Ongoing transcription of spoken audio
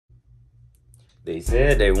They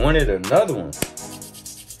said they wanted another one.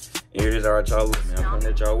 Here it is, all right, y'all. Man, I'm coming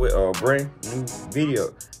at y'all with a brand new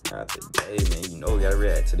video. Now today, man, you know we gotta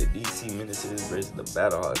react to the DC Menaces versus the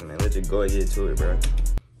Battlehawks, man. Let's just go ahead to it, bro.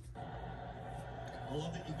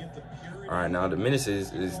 All right, now the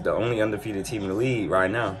Menaces is the only undefeated team in the league right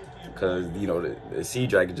now. Because, you know, the Sea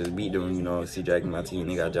Dragon just beat them, you know. Sea Dragon, my team,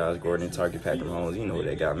 they got Josh Gordon, Target, Patrick Mahomes. You know what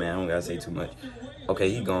they got, man. I don't gotta say too much. Okay,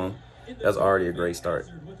 he gone. That's already a great start.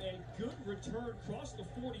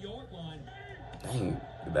 Dang,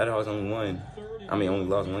 the Battlehawks only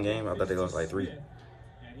lost one game. I thought they lost like 3. And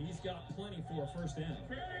he's got plenty for a first down.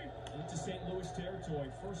 Into St. Louis territory,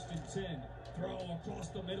 1st and 10. Throw across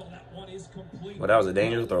the middle. That one is complete. Well, that was a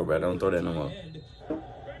dangerous throw, bro. Don't throw that no more.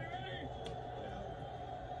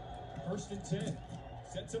 1st and 10.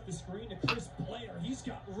 Sets up the screen to Chris Blair. He's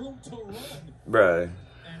got room to run. Bruh.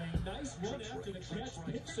 And a nice run after the catch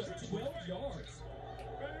picks up 12 yards.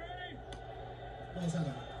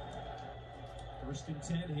 1st and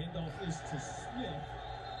 10. Handoff is to Smith.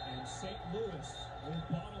 And St. Louis will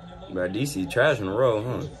bottle him up. Bruh, DC trash in a row,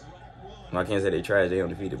 huh? Well, I can't say they trash. They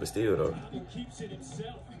undefeated, but still, though. Keeps it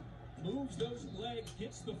himself. Moves those legs.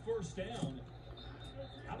 Gets the first down.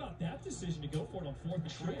 How about that decision to go for it on 4th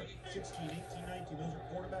and short? 16, 18, 19. Those are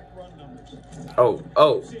quarterback run numbers.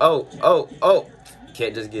 Oh.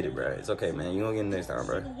 Can't just get it, bro. It's okay, man. You gonna get it next time,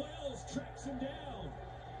 bro.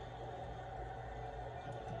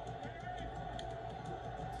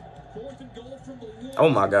 Oh,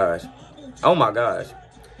 my gosh. Oh, my gosh.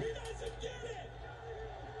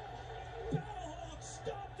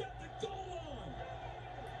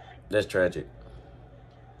 That's tragic.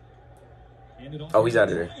 Oh, he's out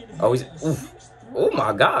of there. Oh, he's... Oof. Oh,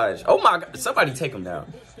 my gosh. Oh, my God. Somebody take him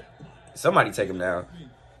down. Somebody take him down.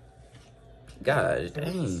 Gosh,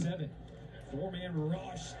 dang.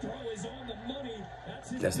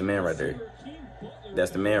 That's the man right there.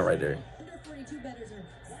 That's the man right there.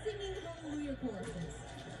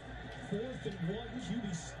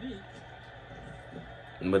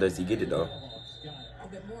 But does he get it, though?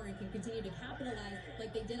 Bit more and can continue to capitalize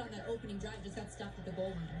like they did on that opening drive. Just got stuffed at the goal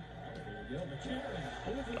line.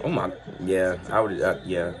 Oh my, yeah, I would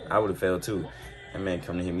have failed too. That man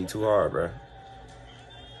come to hit me too hard, bro.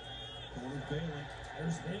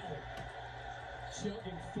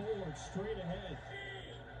 Chugging forward, straight ahead.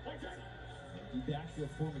 Backfield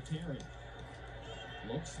for McCarron.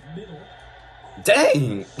 Looks middle.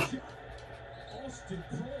 Dang. Austin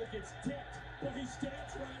Kroll gets tipped, but he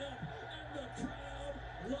stands right up, and the crowd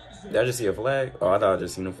loves it. Did I just see a flag? Oh, I thought I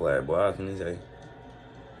just seen a flag, boy. I was gonna say.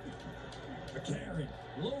 McCarron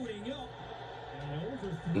loading up.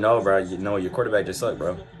 No, bro. No, your quarterback just sucked,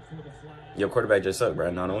 bro. Your quarterback just sucked, bro.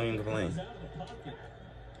 No, don't even complain.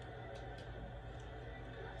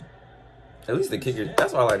 At least the kickers,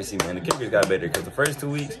 that's all I like to see, man. The kickers got better because the first 2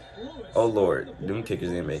 weeks, oh, Lord, them kickers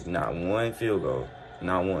didn't make not one field goal.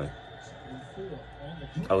 Not one.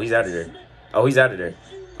 Oh, he's out of there. Oh, he's out of there.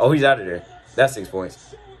 Oh, he's out of there. That's 6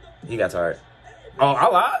 points. He got tired. Oh, I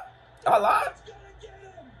lied. I lied.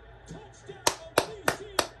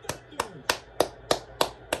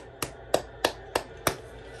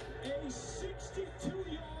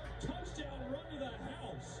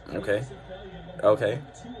 Okay. Okay.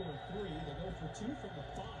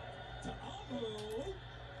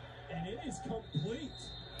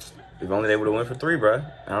 If only they would have went for 3, bro.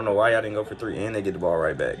 I don't know why y'all didn't go for 3, and they get the ball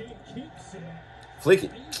right back. Flick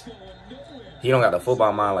it. He don't got a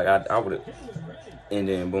football mind like I would have. And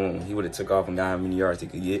then boom, he would have took off and got how many yards he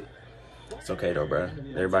could get. It's okay though, bro.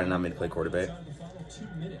 Everybody not meant to play quarterback.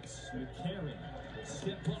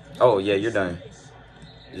 Oh yeah, you're done.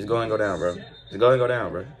 Just go ahead and go down, bro. Just go ahead and go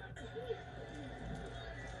down, bro.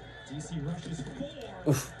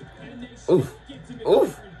 Oof. Oof.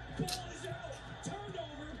 Oof.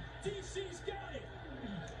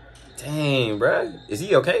 Dang, bro. Is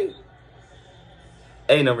he okay?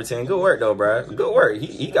 Hey, number 10. Good work, though, bro. Good work.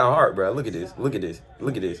 He got heart, bro. Look at this. Look at this.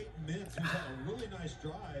 Look at this.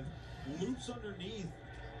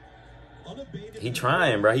 He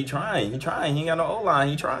trying, bro. He trying. He trying. He ain't got no O-line.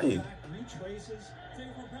 He trying.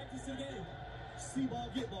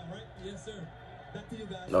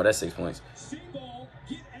 No, that's 6 points.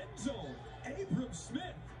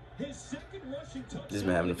 This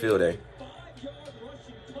man having a field day.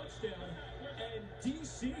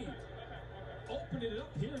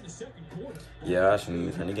 Yeah, I shouldn't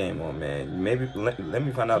even turn the game on, man. Maybe let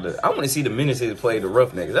me find out. I want to see the Menaces play the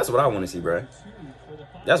Roughnecks. That's what I want to see, bro.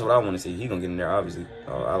 That's what I want to see. He gonna get in there, obviously.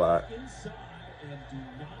 Oh, I lied.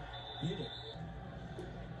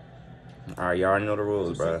 All right, y'all already know the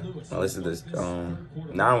rules, bro. Now listen to this. Now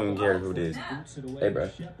I don't even care who it is. Hey, bro.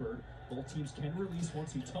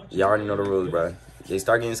 Y'all already know the rules, bro. They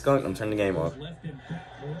start getting skunked, I'm turning the game off.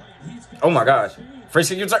 Oh my gosh. First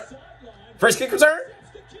kick return. First kick return.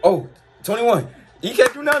 Oh, 21. He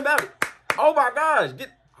can't do nothing about it. Oh my gosh.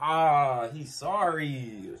 He's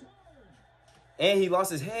sorry. And he lost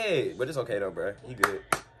his head. But it's okay though, bro. He good.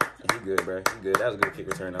 He good, bro. He good. That was a good kick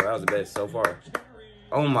return though. That was the best so far.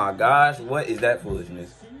 Oh my gosh. What is that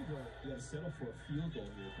foolishness?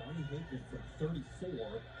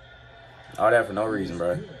 All that for no reason,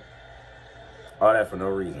 bro. All that for no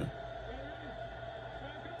reason.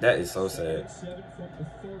 That is so sad.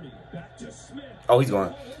 Oh, he's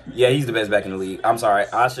going. Yeah, he's the best back in the league. I'm sorry.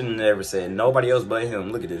 I shouldn't have never said nobody else but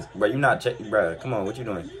him. Look at this. Bro, you're not checking. Bro, come on. What you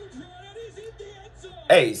doing?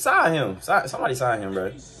 Hey, sign him. Somebody sign him,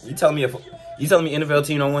 bro. You telling me NFL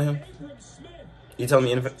team don't want him? You telling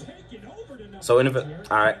me NFL? So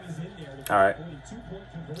NFL. All right. All right.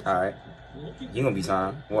 All right. You gonna be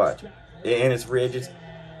signed. Watch. And it's free agents.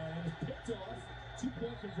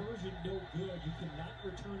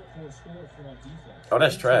 Oh,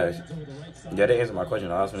 that's trash. Yeah, they answered my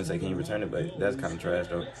question. I was going to say, can you return it? But that's kind of trash,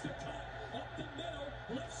 though.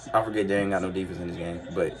 I forget they ain't got no defense in this game.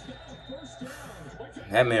 But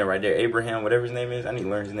that man right there, Abraham, whatever his name is, I need to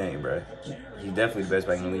learn his name, bro. He's definitely the best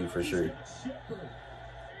back in the league for sure.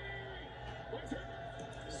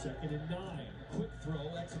 Second and 9. Quick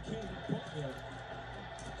throw executed.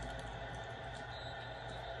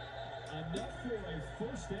 Enough for a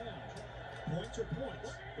first down. Points are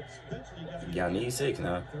points. Y'all need 6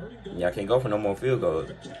 now. Y'all can't go for no more field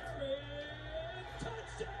goals.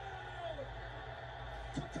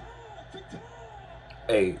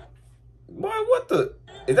 Hey, boy, what the?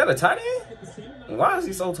 Is that a tight end? Why is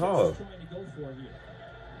he so tall?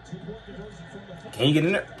 Can you get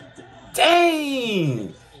in there?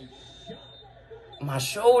 Dang! My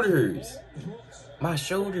shoulders. My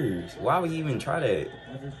shoulders. Why would you even try that?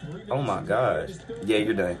 Oh my gosh. Yeah,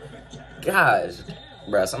 you're done. Gosh.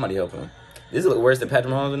 Bruh, somebody help him. This look worse than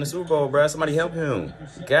Patrick Mahomes in the Super Bowl, bruh. Somebody help him.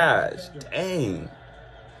 Gosh. Dang.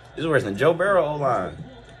 This is worse than Joe Burrow O-line.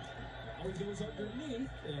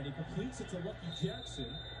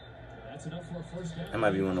 That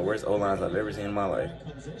might be one of the worst O-lines I've ever seen in my life.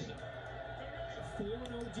 4-0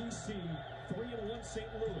 3-1 St.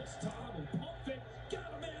 Louis. Tom and pump it.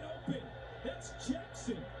 Got a man open. That's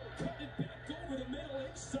Jackson. Cut it back over the middle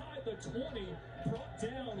inside the 20. Brought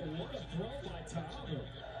down. What a throw by Tom.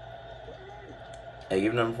 Hey,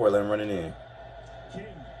 give number 4. Let him run it in.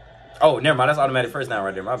 Oh, never mind. That's automatic first down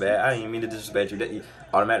right there. My bad. I didn't even mean to disrespect you.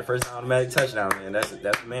 Automatic first down, automatic touchdown, man. That's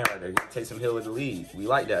the man right there. He takes some hill with the lead. We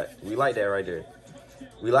like that. We like that right there.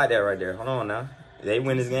 We like that right there. Hold on now. They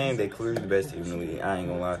win this game, they clearly the best team in the league. I ain't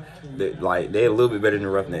gonna lie. They're a little bit better than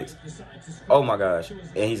the Roughnecks. Oh my gosh.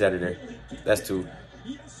 And he's out of there. That's 2.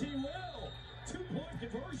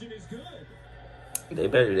 They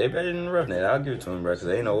better than the Roughnecks. I'll give it to them, bro, because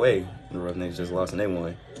there ain't no way the Roughnecks just lost and they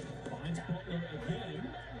won.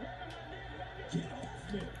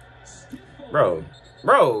 Bro.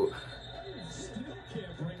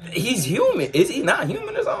 He's human. Is he not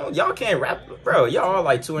human or something? Y'all can't rap. Bro, y'all are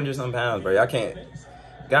like 200-something pounds, bro. Y'all can't.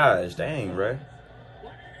 Gosh, dang, bro.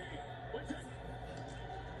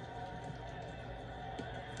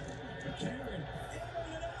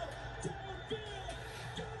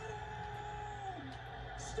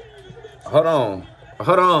 Hold on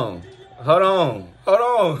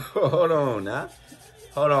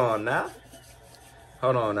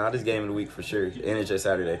now. This game of the week for sure. And it's just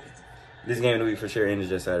Saturday. This game of the week for sure. And it's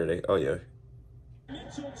just Saturday. Oh, yeah.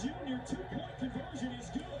 Mitchell Jr. 2-point conversion is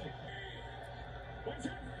good.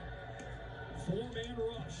 4-man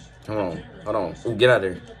rush. Hold on. Ooh, get out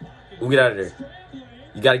of there. You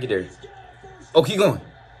got to get there. Oh, keep going.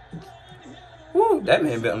 Woo, that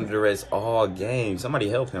man been under the rest all game. Somebody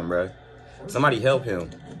help him, bro. Somebody help him.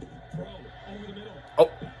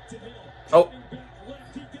 Oh.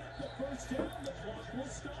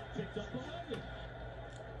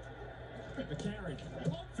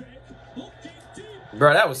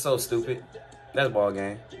 Bro, that was so stupid. That's ball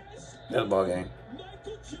game.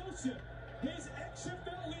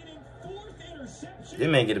 This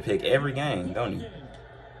man get a pick every game, don't he?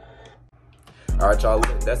 All right, y'all.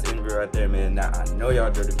 Look, that's the interview right there, man. Now, I know y'all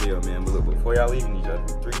enjoyed the video, man. But look, before y'all leave, you need y'all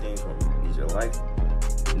to do 3 things for me. You need you to like,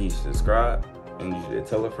 you need you to subscribe, and you need you to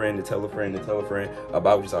tell a friend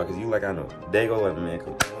about what you saw. Because you like, I know. They go let me, man.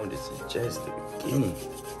 Come on, this is just the beginning.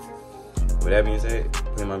 With that being said,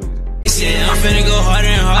 play my music. 10. I'm finna go harder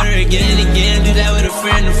and harder again and again. Do that with a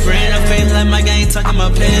friend. I'm feeling like my guy ain't talking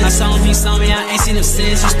my pen. I saw him, he saw me, I ain't seen him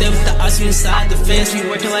since. You stay with the odds, you inside the fence. We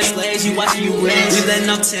working like slaves, you watching you win. We letting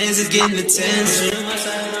off 10s, it's getting the 10s.